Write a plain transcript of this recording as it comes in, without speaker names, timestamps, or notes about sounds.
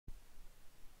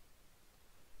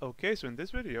Okay, so in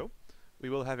this video, we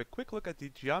will have a quick look at the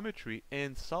geometry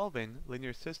in solving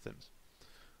linear systems.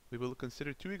 We will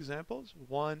consider two examples,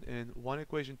 one in one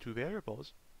equation, two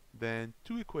variables, then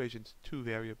two equations, two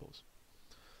variables.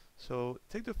 So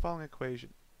take the following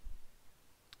equation.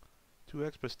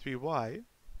 2x plus 3y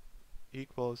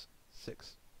equals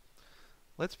 6.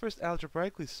 Let's first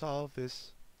algebraically solve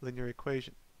this linear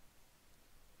equation.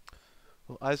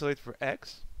 We'll isolate for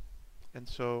x, and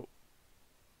so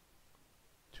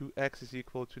 2x is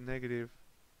equal to negative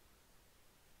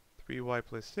 3y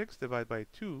plus 6 divided by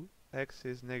 2. X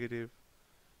is negative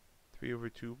 3 over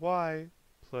 2y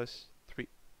plus 3.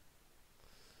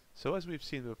 So as we've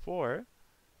seen before,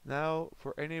 now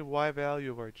for any y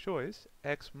value of our choice,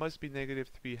 x must be negative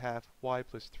 3 half y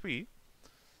plus 3.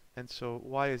 And so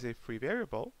y is a free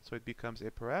variable, so it becomes a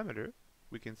parameter.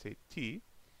 We can say t.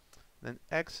 Then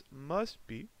x must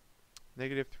be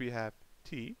negative 3 half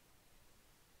t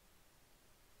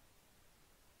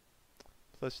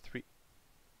plus 3.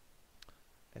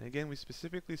 And again, we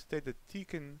specifically state that t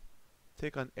can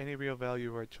take on any real value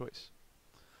of our choice.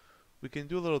 We can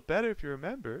do a little better if you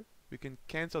remember. We can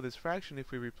cancel this fraction if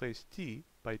we replace t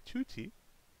by 2t.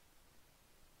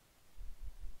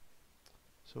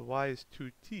 So y is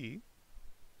 2t,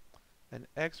 and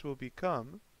x will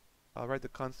become, I'll write the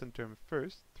constant term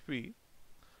first, 3,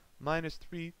 minus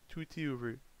 3, 2t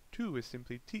over 2 is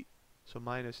simply t, so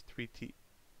minus 3t.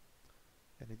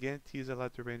 And again, t is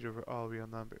allowed to range over all real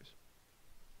numbers.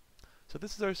 So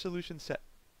this is our solution set.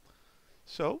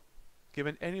 So,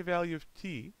 given any value of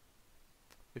t,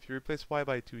 if you replace y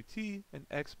by 2t and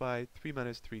x by 3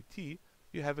 minus 3t,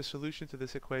 you have a solution to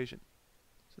this equation.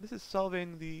 So this is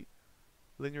solving the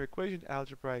linear equation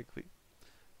algebraically.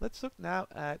 Let's look now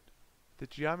at the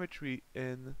geometry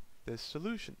in this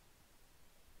solution.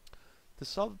 To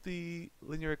solve the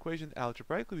linear equation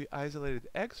algebraically, we isolated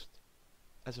x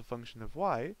as a function of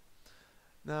y.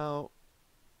 Now,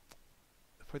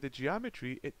 for the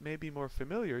geometry, it may be more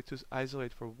familiar to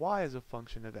isolate for y as a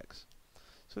function of x.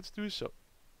 So let's do so.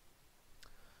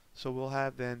 So we'll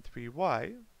have then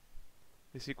 3y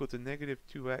is equal to negative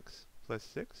 2x plus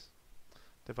 6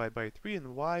 divided by 3,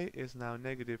 and y is now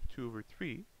negative 2 over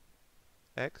 3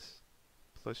 x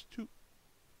plus 2.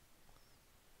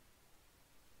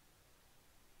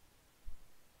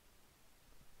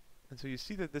 And so you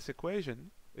see that this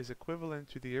equation is equivalent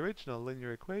to the original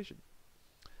linear equation.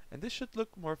 And this should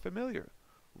look more familiar.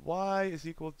 Y is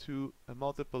equal to a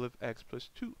multiple of x plus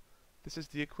 2. This is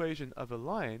the equation of a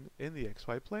line in the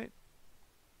xy plane.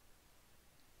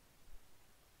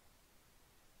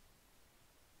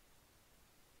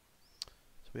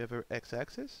 So we have our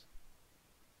x-axis,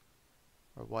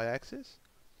 our y-axis,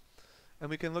 and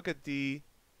we can look at the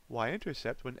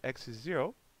y-intercept when x is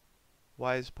 0,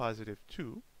 y is positive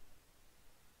 2,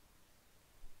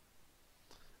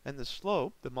 and the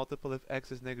slope, the multiple of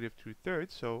x is negative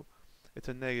 2/3, so it's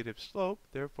a negative slope,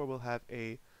 therefore we'll have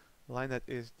a line that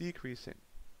is decreasing.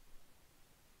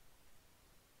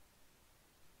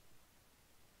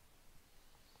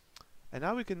 And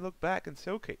now we can look back and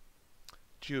say, okay,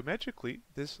 geometrically,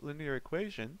 this linear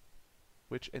equation,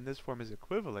 which in this form is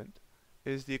equivalent,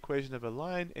 is the equation of a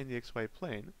line in the xy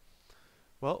plane.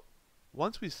 Well,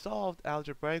 once we solved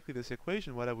algebraically this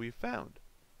equation, what have we found?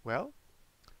 Well,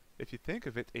 if you think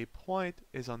of it, a point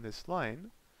is on this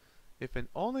line, if and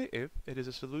only if it is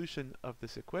a solution of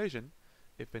this equation,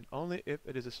 if and only if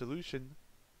it is a solution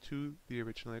to the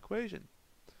original equation.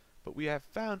 But we have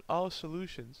found all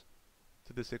solutions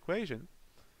to this equation,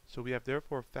 so we have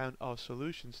therefore found all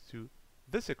solutions to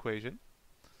this equation.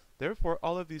 Therefore,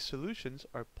 all of these solutions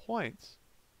are points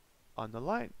on the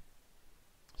line.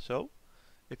 So,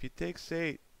 if you take,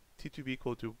 say, t to be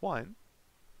equal to 1,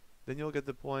 then you'll get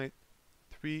the point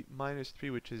 3 minus 3,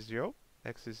 which is 0,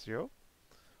 x is 0,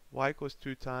 y equals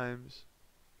 2 times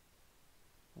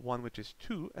 1, which is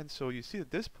 2, and so you see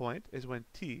that this point is when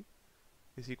t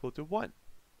is equal to 1.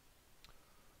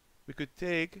 We could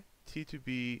take t to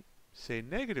be, say,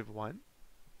 negative 1,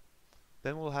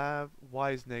 then we'll have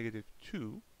y is negative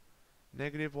 2,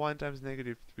 negative 1 times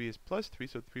negative 3 is plus 3,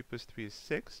 so 3 plus 3 is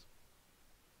 6.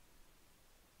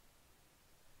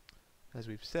 As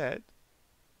we've said,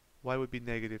 y would be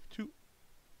negative 2.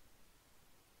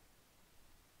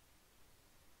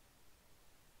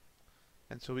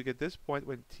 And so we get this point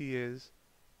when t is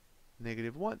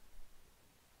negative 1.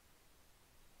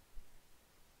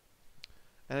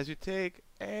 And as you take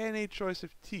any choice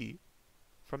of t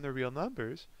from the real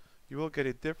numbers, you will get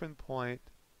a different point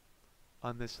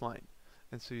on this line.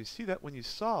 And so you see that when you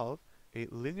solve a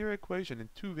linear equation in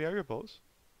two variables,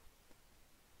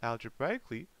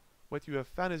 algebraically, what you have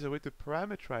found is a way to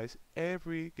parameterize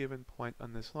every given point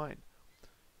on this line.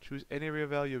 Choose any real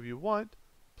value you want,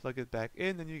 plug it back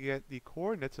in, and you get the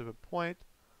coordinates of a point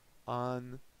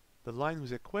on the line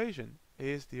whose equation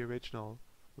is the original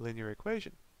linear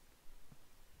equation.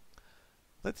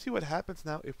 Let's see what happens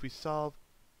now if we solve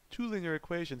two linear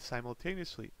equations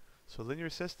simultaneously. So a linear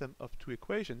system of two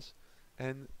equations,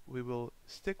 and we will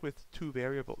stick with two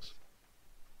variables.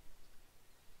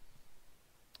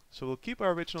 So we'll keep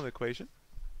our original equation,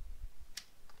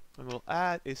 and we'll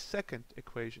add a second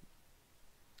equation.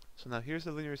 So now here's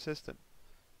the linear system.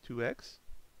 2x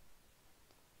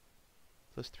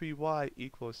plus 3y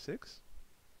equals 6.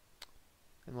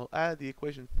 And we'll add the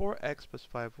equation 4x plus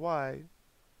 5y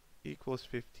equals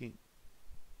 15.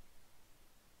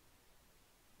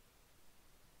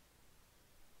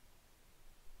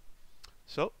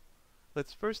 So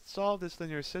let's first solve this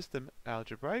linear system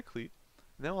algebraically,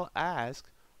 and then we'll ask,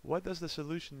 what does the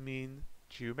solution mean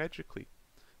geometrically?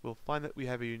 We'll find that we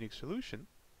have a unique solution.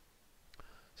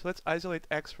 So let's isolate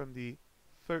x from the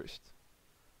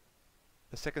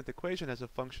second equation as a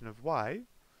function of y.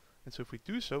 And so if we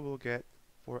do so, we'll get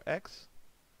 4x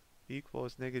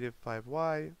equals negative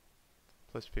 5y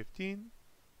plus 15.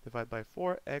 Divide by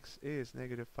 4, x is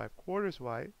negative 5 quarters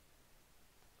y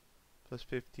plus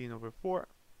 15 over 4.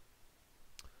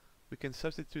 We can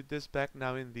substitute this back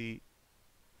now in the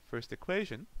first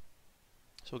equation.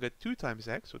 So we'll get 2 times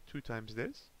x, so 2 times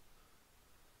this.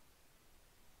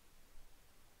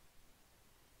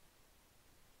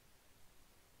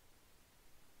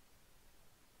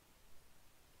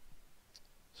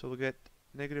 So we'll get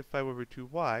negative 5 over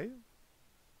 2y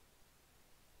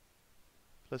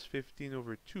plus 15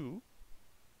 over 2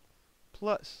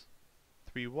 plus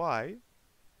 3y, and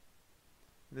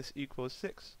this equals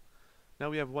 6. Now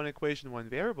we have one equation, one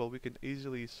variable. We can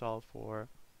easily solve for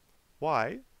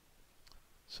y.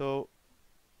 So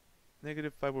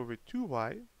negative 5 over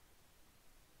 2y,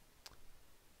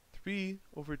 3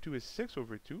 over 2 is 6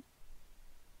 over 2.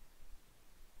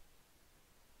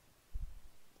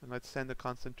 And let's send the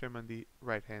constant term on the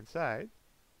right hand side.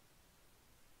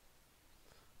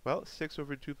 Well, 6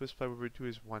 over 2 plus 5 over 2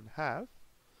 is 1/2.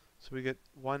 So we get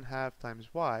 1/2 times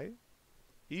y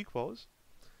equals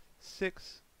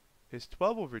 6 is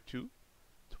 12 over 2.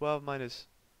 12 minus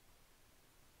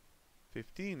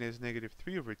 15 is negative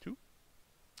 3 over 2.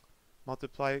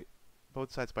 Multiply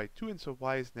both sides by 2, and so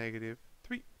y is negative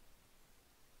 3.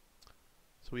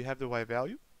 So we have the y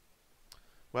value.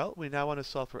 Well, we now want to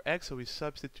solve for x, so we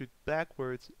substitute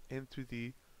backwards into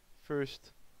the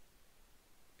first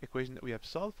equation that we have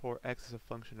solved for. X is a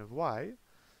function of y,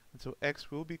 and so x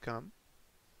will become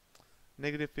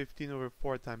negative 15 over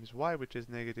 4 times y, which is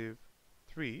negative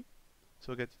 3.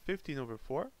 So we'll get 15 over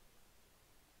 4.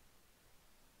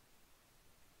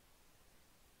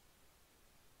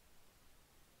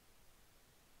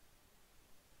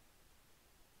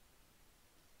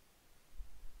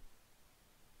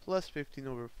 Plus 15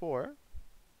 over 4.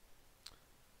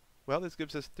 Well, this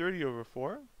gives us 30 over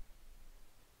 4.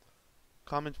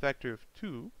 Common factor of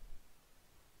 2.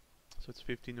 So it's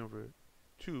 15 over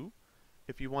 2.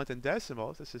 If you want in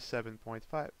decimals, this is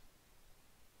 7.5.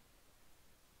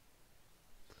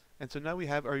 And so now we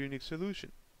have our unique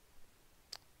solution.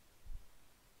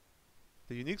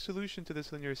 The unique solution to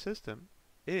this linear system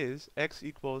is x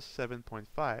equals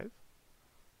 7.5,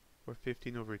 or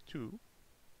 15 over 2.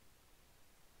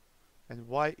 And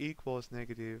y equals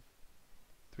negative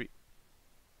 3.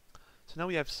 So now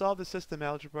we have solved the system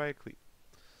algebraically.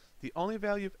 The only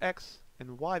value of x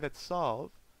and y that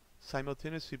solve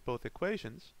simultaneously both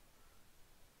equations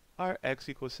are x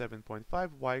equals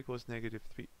 7.5, y equals negative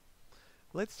 3.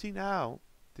 Let's see now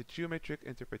the geometric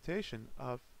interpretation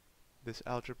of this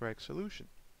algebraic solution.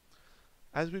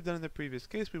 As we've done in the previous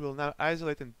case, we will now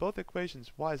isolate in both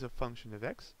equations y as a function of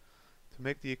x to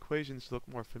make the equations look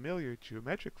more familiar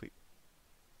geometrically.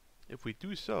 If we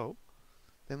do so,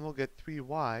 then we'll get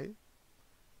 3y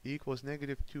equals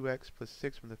negative 2x plus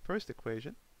 6 from the first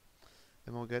equation.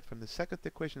 Then we'll get from the second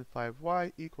equation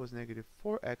 5y equals negative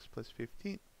 4x plus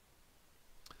 15.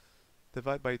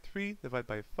 Divide by 3, divide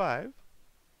by 5.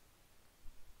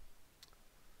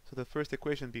 So the first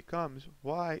equation becomes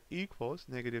y equals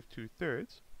negative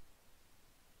 2/3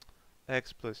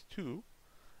 x plus 2.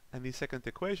 And the second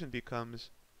equation becomes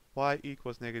y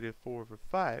equals negative 4 over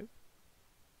 5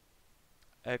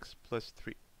 x plus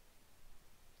 3.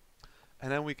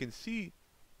 And then we can see,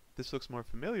 this looks more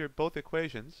familiar, both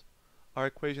equations are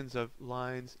equations of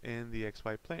lines in the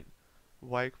xy plane.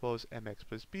 Y equals mx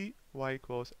plus b, y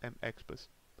equals mx plus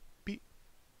b.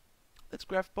 Let's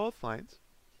graph both lines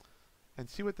and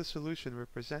see what the solution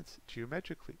represents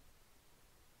geometrically.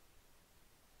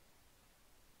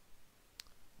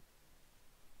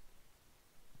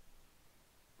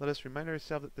 let us remind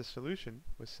ourselves that the solution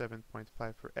was 7.5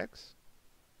 for x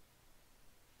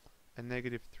and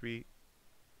negative 3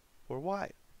 for y.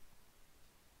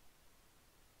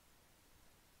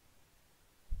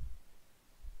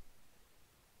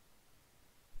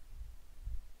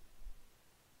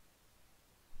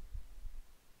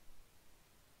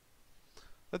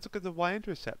 Let's look at the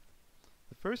y-intercept.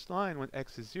 The first line when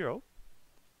x is 0,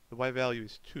 the y value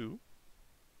is 2.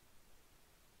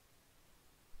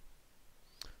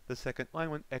 The second line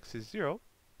when x is 0,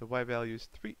 the y value is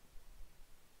 3.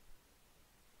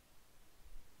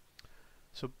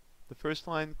 So the first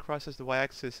line crosses the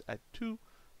y-axis at 2,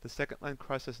 the second line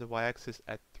crosses the y-axis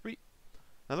at 3.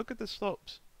 Now look at the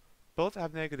slopes. Both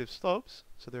have negative slopes,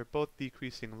 so they're both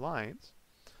decreasing lines,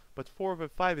 but 4 over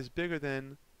 5 is bigger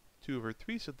than 2 over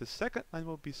 3, so the second line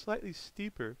will be slightly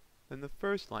steeper than the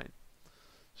first line.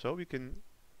 So we can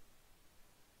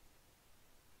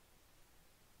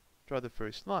draw the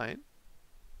first line.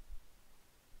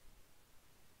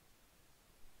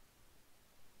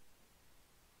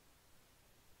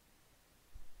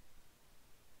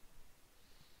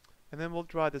 And then we'll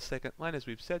draw the second line. As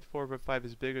we've said, 4 over 5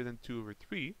 is bigger than 2 over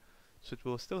 3, so it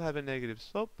will still have a negative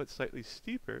slope, but slightly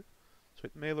steeper, so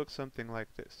it may look something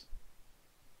like this.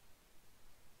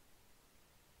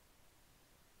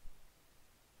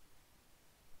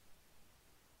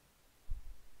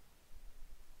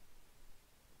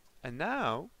 And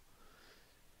now,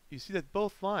 you see that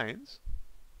both lines,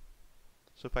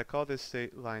 so if I call this,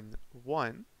 say, line 1,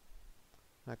 and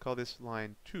I call this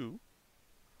line 2,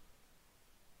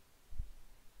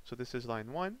 so this is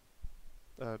line 1,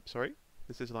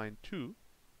 this is line 2,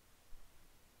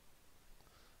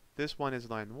 this one is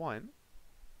line 1, and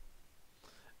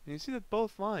you see that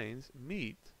both lines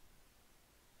meet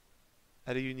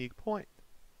at a unique point.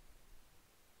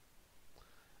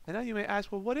 And now you may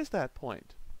ask, well, what is that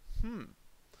point?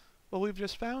 Well, we've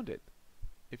just found it.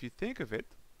 If you think of it,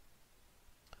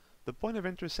 the point of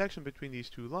intersection between these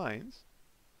two lines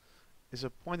is a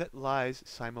point that lies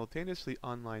simultaneously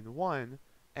on line 1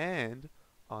 and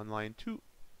on line 2.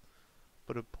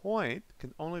 But a point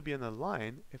can only be on a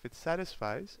line if it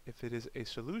satisfies, if it is a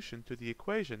solution to the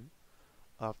equation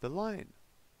of the line.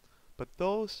 But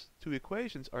those two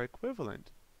equations are equivalent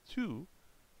to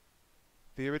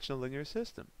the original linear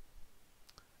system.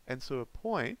 And so a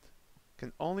point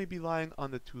can only be lying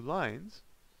on the two lines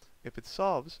if it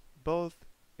solves both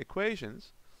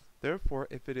equations, therefore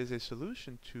if it is a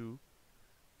solution to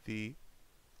the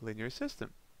linear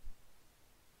system.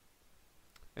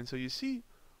 And so you see,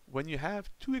 when you have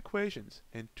two equations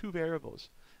and two variables,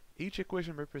 each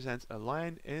equation represents a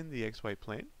line in the xy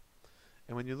plane,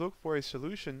 and when you look for a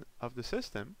solution of the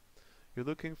system, you're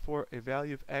looking for a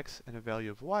value of x and a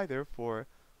value of y, therefore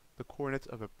the coordinates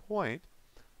of a point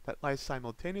that lies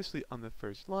simultaneously on the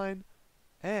first line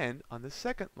and on the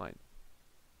second line.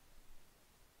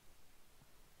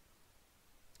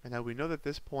 And now we know that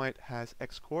this point has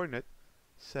x coordinate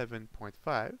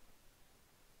 7.5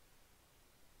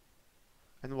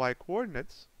 and y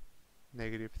coordinates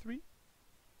negative 3.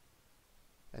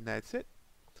 And that's it.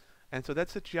 And so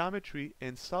that's the geometry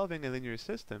in solving a linear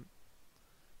system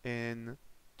in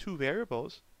two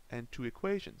variables and two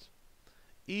equations.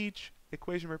 Each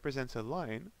equation represents a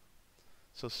line,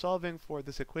 so solving for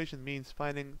this equation means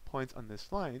finding points on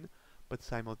this line, but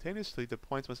simultaneously the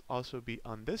points must also be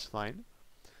on this line,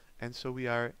 and so we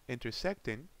are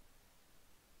intersecting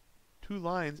two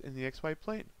lines in the xy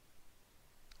plane.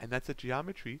 And that's the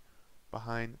geometry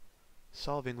behind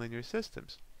solving linear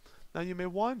systems. Now you may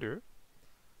wonder,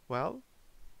 well,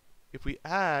 if we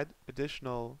add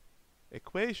additional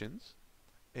equations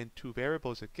in two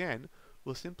variables again,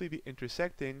 we'll simply be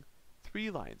intersecting three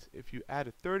lines. If you add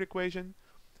a third equation,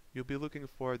 you'll be looking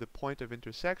for the point of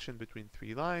intersection between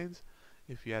three lines.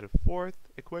 If you add a fourth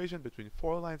equation, between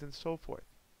four lines, and so forth.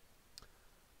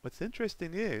 What's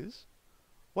interesting is,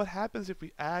 what happens if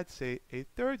we add, say, a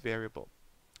third variable?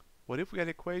 What if we had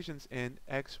equations in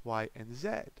x, y, and z?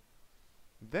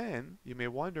 Then you may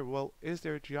wonder, well, is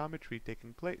there geometry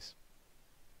taking place?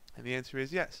 And the answer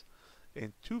is yes.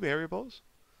 In two variables,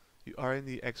 you are in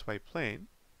the xy plane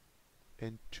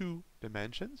in 2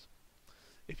 dimensions.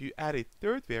 If you add a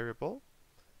third variable,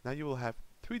 now you will have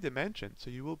 3 dimensions, so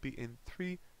you will be in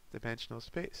 3-dimensional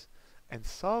space. And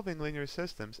solving linear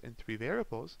systems in 3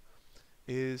 variables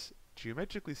is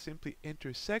geometrically simply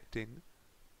intersecting,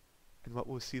 and what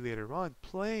we'll see later on,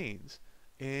 planes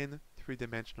in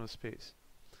 3-dimensional space.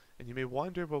 And you may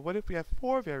wonder, well, what if we have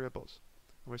 4 variables?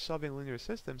 And we're solving linear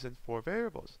systems in 4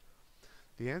 variables.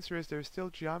 The answer is there's still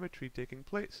geometry taking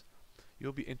place.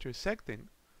 You'll be intersecting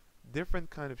different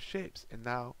kind of shapes in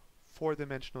now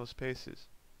 4-dimensional spaces.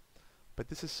 but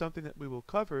this is something that we will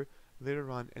cover later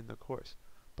on in the course.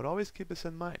 But always keep this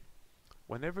in mind.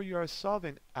 Whenever you are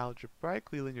solving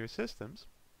algebraically linear systems,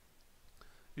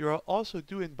 you are also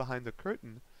doing behind the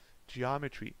curtain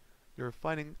geometry. You are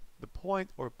finding the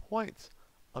point or points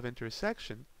of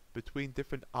intersection between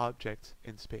different objects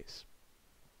in space.